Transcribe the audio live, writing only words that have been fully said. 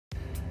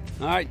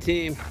All right,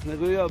 team, here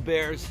we go,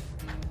 Bears.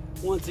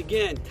 Once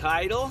again,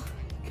 title,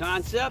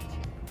 concept,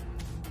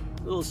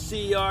 little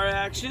CR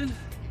action,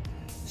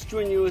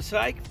 strenuous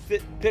hike,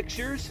 fit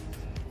pictures,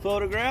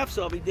 photographs.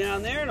 I'll be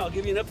down there and I'll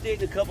give you an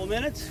update in a couple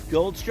minutes.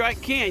 Gold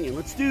Strike Canyon,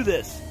 let's do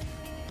this.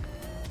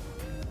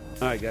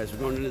 All right, guys, we're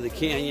going into the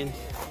canyon.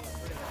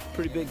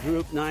 Pretty big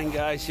group, 9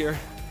 guys here.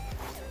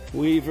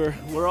 Weaver,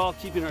 we're all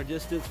keeping our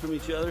distance from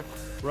each other,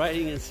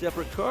 riding in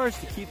separate cars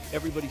to keep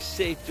everybody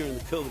safe during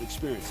the COVID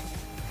experience.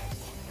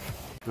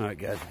 All right,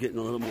 guys, we're getting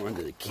a little more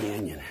into the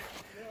canyon.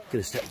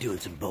 Gonna start doing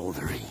some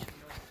bouldering.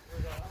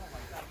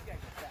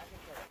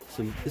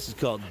 This is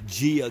called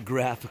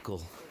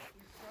geographical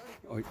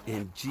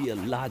and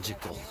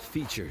geological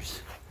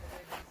features.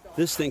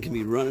 This thing can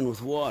be running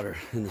with water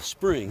in the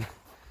spring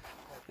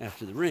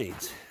after the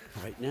rains.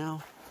 Right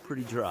now,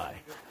 pretty dry.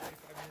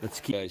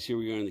 Let's keep, guys, here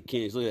we are in the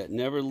canyons. Look at that,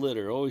 never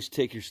litter. Always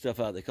take your stuff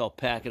out. They call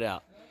pack it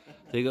out.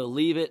 They go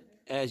leave it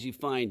as you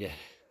find it.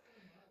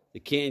 The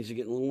canyons are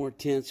getting a little more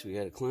tense. We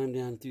got to climb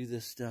down through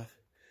this stuff,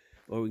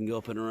 or we can go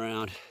up and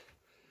around.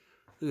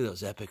 Look at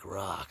those epic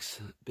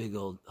rocks. Big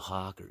old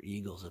hawk or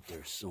eagles up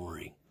there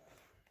soaring.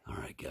 All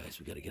right, guys,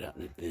 we got to get out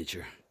and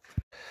adventure.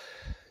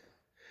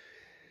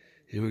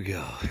 Here we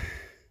go.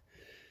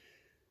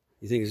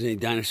 You think there's any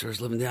dinosaurs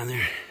living down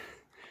there?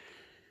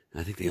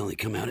 I think they only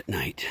come out at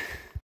night.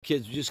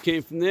 Kids, we just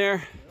came from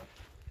there.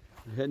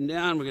 We're heading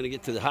down. We're going to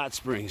get to the hot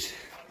springs.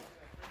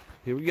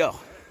 Here we go.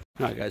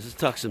 All right, guys, let's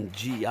talk some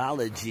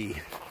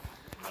geology.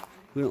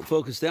 We don't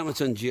focus that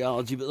much on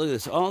geology, but look at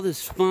this. All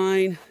this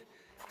fine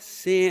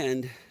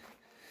sand.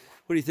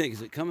 What do you think?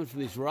 Is it coming from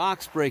these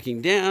rocks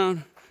breaking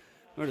down?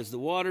 Or does the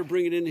water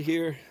bring it into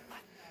here?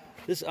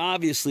 This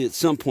obviously at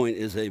some point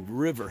is a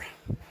river.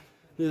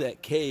 Look at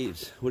that,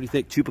 caves. What do you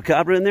think?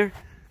 Chupacabra in there?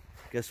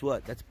 Guess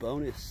what? That's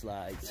bonus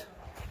slides.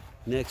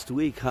 Next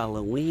week,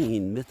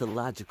 Halloween,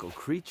 mythological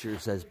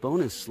creatures as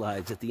bonus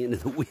slides at the end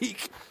of the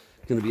week.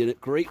 It's going to be a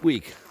great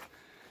week.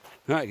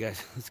 All right,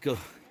 guys, let's go.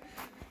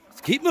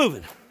 Let's keep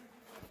moving.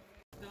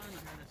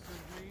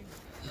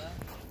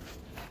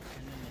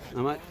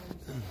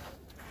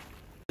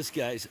 This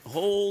guy's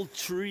whole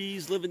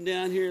trees living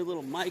down here,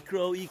 little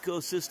micro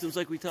ecosystems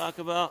like we talk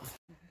about.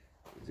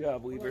 Good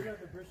job, Weaver. We're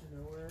at the bridge of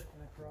nowhere,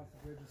 and I crossed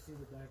the bridge to see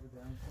the diver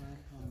down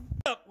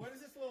sign. What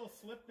does this little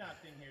slip knot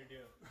thing here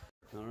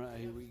do? All right,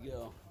 here we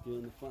go.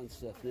 Doing the fun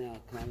stuff now,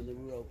 climbing the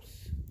ropes,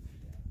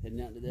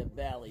 heading out to that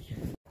valley.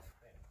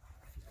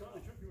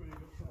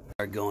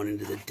 We're going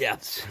into the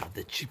depths of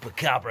the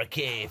Chupacabra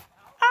cave.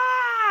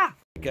 Ah!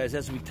 Guys,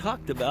 as we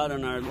talked about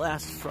on our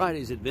last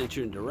Friday's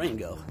adventure in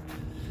Durango,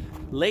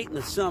 late in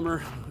the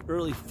summer,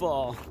 early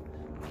fall,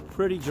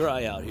 pretty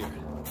dry out here.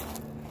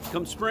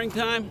 Come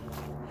springtime,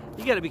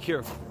 you gotta be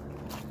careful.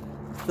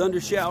 Thunder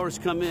showers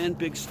come in,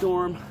 big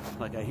storm,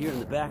 like I hear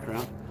in the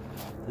background.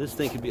 This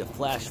thing could be a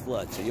flash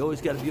flood, so you always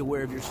gotta be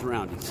aware of your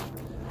surroundings.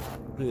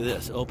 Look at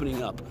this,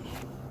 opening up.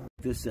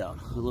 Check this out,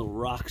 a little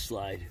rock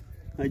slide.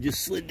 I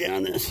just slid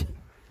down this.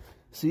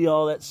 See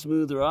all that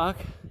smooth rock?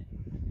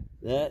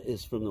 That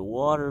is from the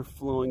water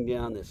flowing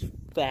down this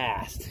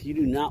fast. You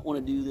do not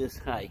want to do this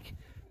hike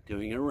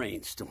during a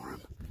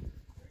rainstorm.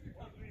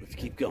 Let's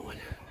keep going.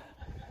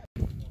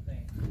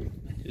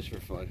 Just for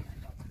fun.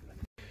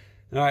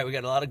 All right, we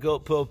got a lot of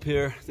goat poop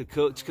here. The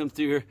goats come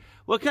through here.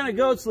 What kind of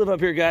goats live up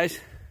here, guys?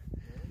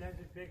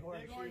 Desert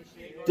bighorn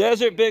sheep.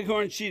 Desert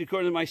bighorn sheep,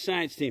 according to my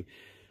science team.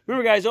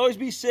 Remember, guys, always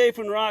be safe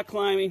when rock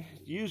climbing.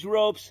 Use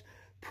ropes,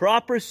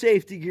 proper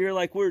safety gear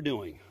like we're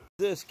doing.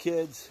 This,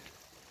 kids,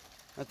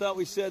 I thought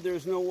we said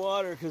there's no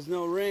water because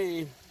no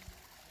rain,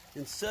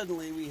 and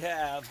suddenly we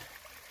have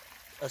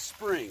a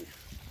spring.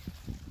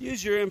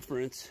 Use your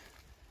inference,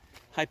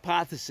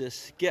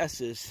 hypothesis,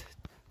 guesses.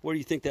 Where do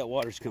you think that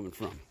water's coming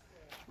from?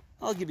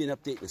 I'll give you an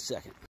update in a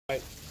second. All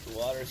right, the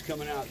water's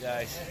coming out,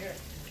 guys.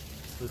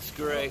 Looks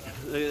great.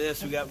 Look at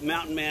this, we got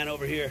Mountain Man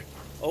over here.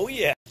 Oh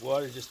yeah,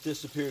 water just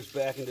disappears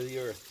back into the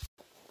earth.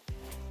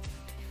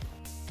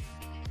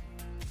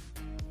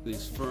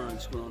 These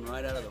ferns growing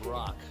right out of the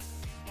rock.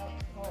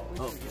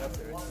 Oh,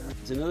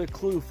 it's another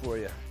clue for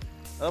you.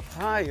 Up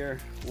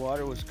higher,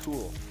 water was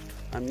cool.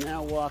 I'm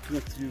now walking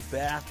through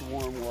bath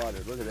warm water.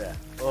 Look at that.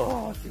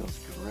 Oh, it feels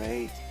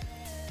great.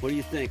 What do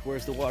you think?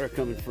 Where's the water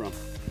coming from?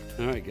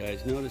 All right,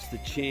 guys, notice the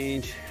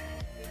change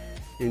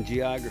in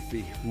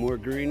geography. More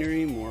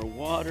greenery, more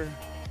water.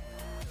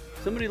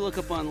 Somebody look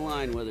up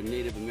online whether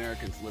Native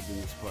Americans lived in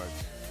this part.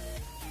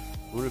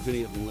 I wonder if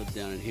any of them lived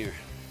down in here.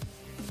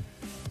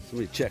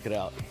 Somebody check it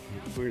out.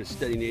 We're going to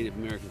study Native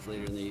Americans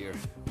later in the year.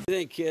 What do you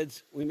think,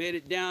 kids? We made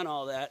it down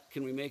all that.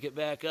 Can we make it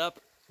back up?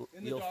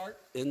 In the dark.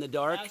 In the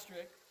dark?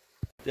 Asterisk.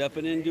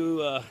 Stepping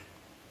into a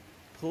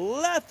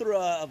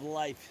plethora of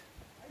life.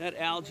 That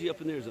algae up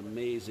in there is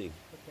amazing.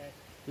 Okay.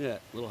 Look at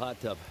that little hot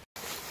tub.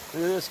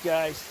 Look at this,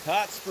 guys.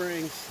 Hot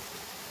springs.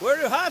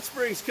 Where do hot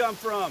springs come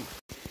from?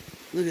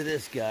 Look at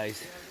this,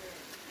 guys.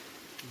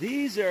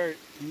 These are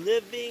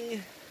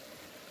living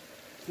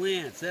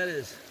plants. That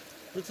is,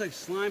 looks like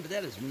slime, but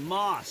that is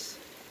moss.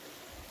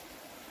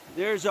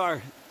 There's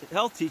our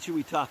health teacher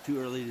we talked to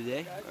early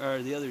today,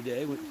 or the other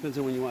day, depends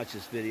on when you watch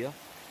this video.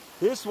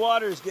 This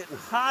water is getting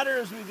hotter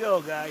as we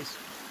go, guys.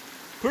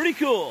 Pretty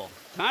cool.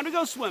 Time to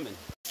go swimming.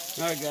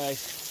 All right,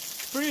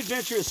 guys. Pretty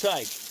adventurous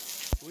hike.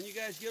 When you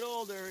guys get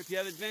older, if you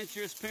have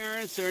adventurous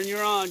parents or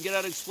you're on, get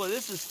out and explore.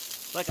 This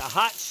is like a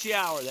hot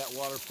shower, that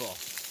waterfall.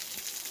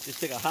 Just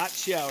take a hot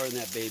shower in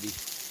that baby.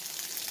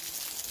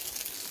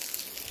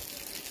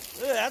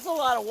 Ugh, that's a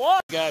lot of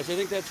water. Guys, I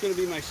think that's going to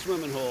be my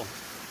swimming hole.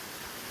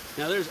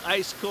 Now there's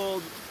ice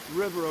cold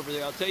river over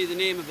there. I'll tell you the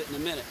name of it in a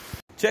minute.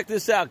 Check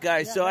this out,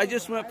 guys. So I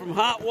just went from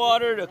hot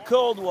water to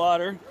cold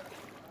water.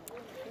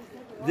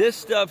 This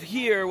stuff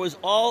here was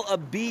all a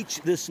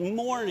beach this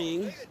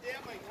morning.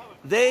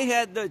 They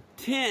had the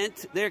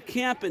tent. They're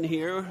camping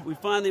here. We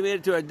finally made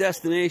it to our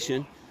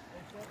destination.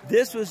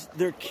 This was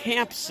their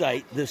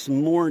campsite this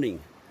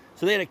morning.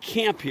 So they had a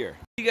camp here.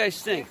 What do you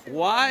guys think?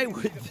 Why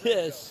would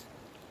this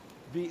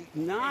be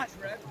not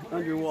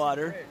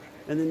underwater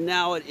and then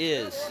now it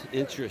is?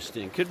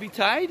 Interesting. Could it be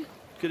tide?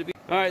 Could it be?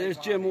 All right, there's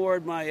Jim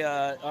Ward, my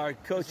our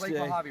coach Lake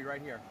today. Mojave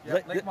right here.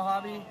 Yep, Lake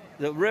Mojave.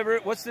 The river,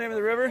 what's the name of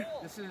the river?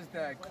 This is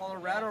the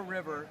Colorado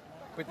River,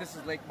 but this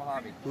is Lake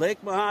Mojave.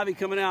 Lake Mojave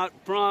coming out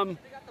from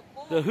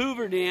the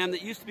Hoover Dam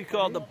that used to be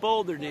called the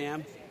Boulder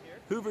Dam.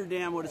 Hoover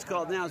Dam, what it's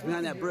called now, is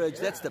behind that bridge.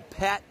 That's the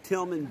Pat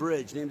Tillman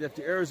Bridge, named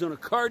after Arizona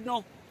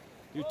Cardinal.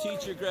 Your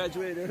teacher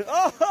graduated.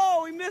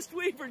 Oh, we missed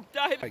Weaver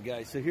diving. All right,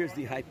 guys, so here's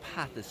the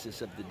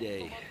hypothesis of the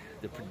day,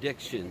 the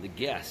prediction, the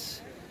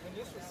guess.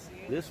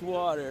 This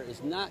water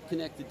is not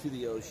connected to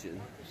the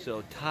ocean,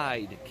 so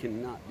tide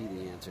cannot be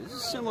the answer. This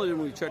is similar to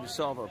when we tried to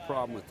solve our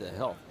problem with the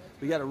health.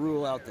 We got to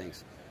rule out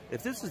things.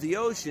 If this is the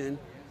ocean,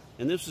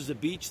 and this was a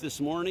beach this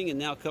morning and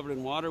now covered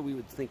in water, we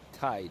would think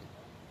tide.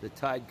 The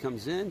tide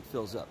comes in,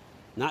 fills up.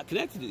 Not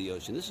connected to the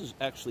ocean. This is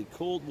actually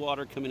cold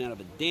water coming out of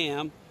a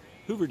dam,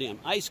 Hoover Dam,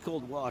 ice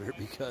cold water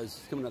because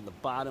it's coming out of the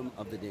bottom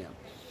of the dam.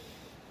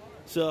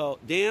 So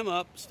dam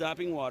up,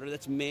 stopping water,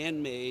 that's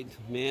man-made,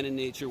 man and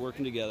nature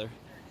working together.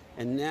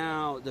 And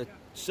now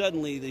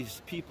suddenly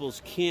these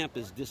people's camp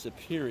is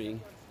disappearing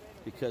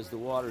because the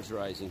water's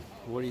rising.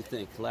 What do you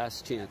think?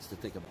 Last chance to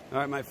think about it. All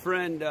right, my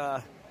friend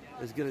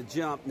is going to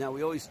jump. Now,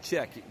 we always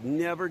check.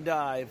 Never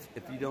dive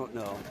if you don't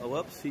know. Oh,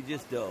 whoops, he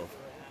just dove.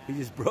 He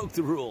just broke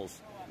the rules.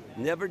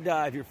 Never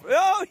dive.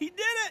 Oh, he did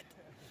it!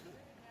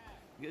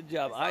 Good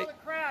job. I saw the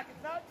crack.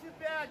 It's not too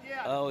bad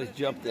yet. I always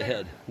jumped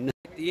ahead.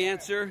 The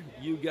answer,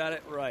 you got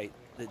it right.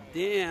 The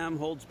dam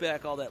holds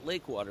back all that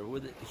lake water.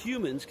 Where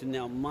humans can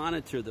now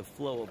monitor the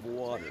flow of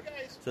water.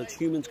 So it's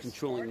humans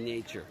controlling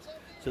nature.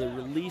 So they're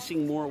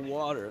releasing more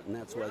water, and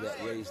that's why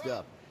that raised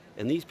up.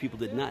 And these people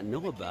did not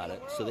know about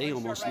it, so they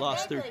almost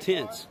lost their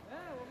tents.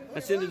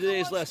 That's the end of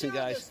today's lesson,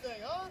 guys.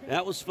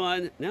 That was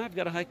fun. Now I've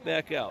got to hike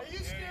back out.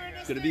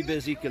 It's going to be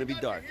busy, going to be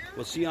dark.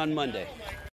 We'll see you on Monday.